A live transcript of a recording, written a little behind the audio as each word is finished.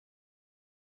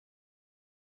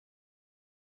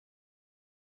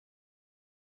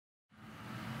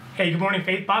Hey, good morning,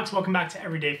 Faithbox. Welcome back to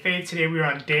Everyday Faith. Today we are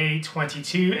on day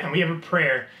 22, and we have a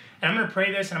prayer. And I'm going to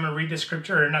pray this, and I'm going to read this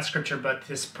scripture, or not scripture, but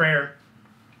this prayer.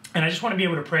 And I just want to be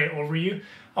able to pray it over you.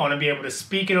 I want to be able to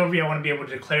speak it over you. I want to be able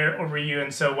to declare it over you.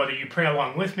 And so whether you pray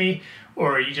along with me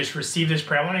or you just receive this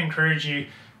prayer, I want to encourage you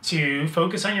to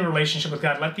focus on your relationship with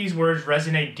God. Let these words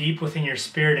resonate deep within your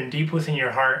spirit and deep within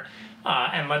your heart,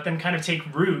 and let them kind of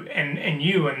take root in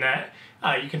you, and that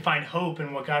you can find hope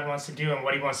in what God wants to do and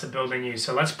what He wants to build in you.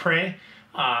 So let's pray,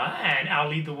 and I'll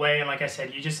lead the way. And like I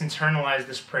said, you just internalize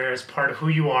this prayer as part of who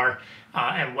you are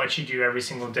and what you do every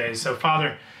single day. So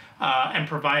Father and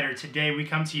Provider, today we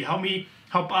come to you.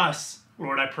 Help us,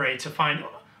 Lord, I pray, to find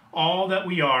all that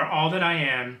we are, all that I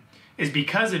am, is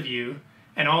because of you,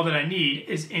 and all that I need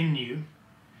is in you.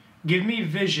 Give me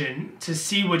vision to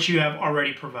see what you have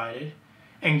already provided,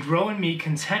 and grow in me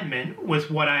contentment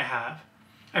with what I have.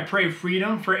 I pray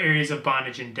freedom for areas of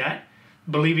bondage and debt,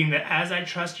 believing that as I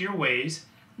trust your ways,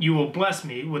 you will bless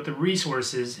me with the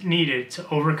resources needed to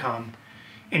overcome.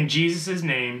 In Jesus'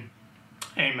 name,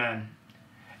 amen.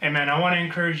 Amen. I want to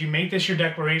encourage you, make this your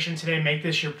declaration today. Make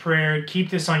this your prayer. Keep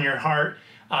this on your heart,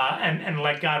 and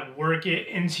let God work it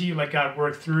into you. Let God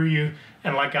work through you,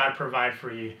 and let God provide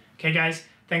for you. Okay, guys?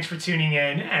 Thanks for tuning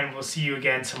in, and we'll see you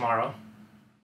again tomorrow.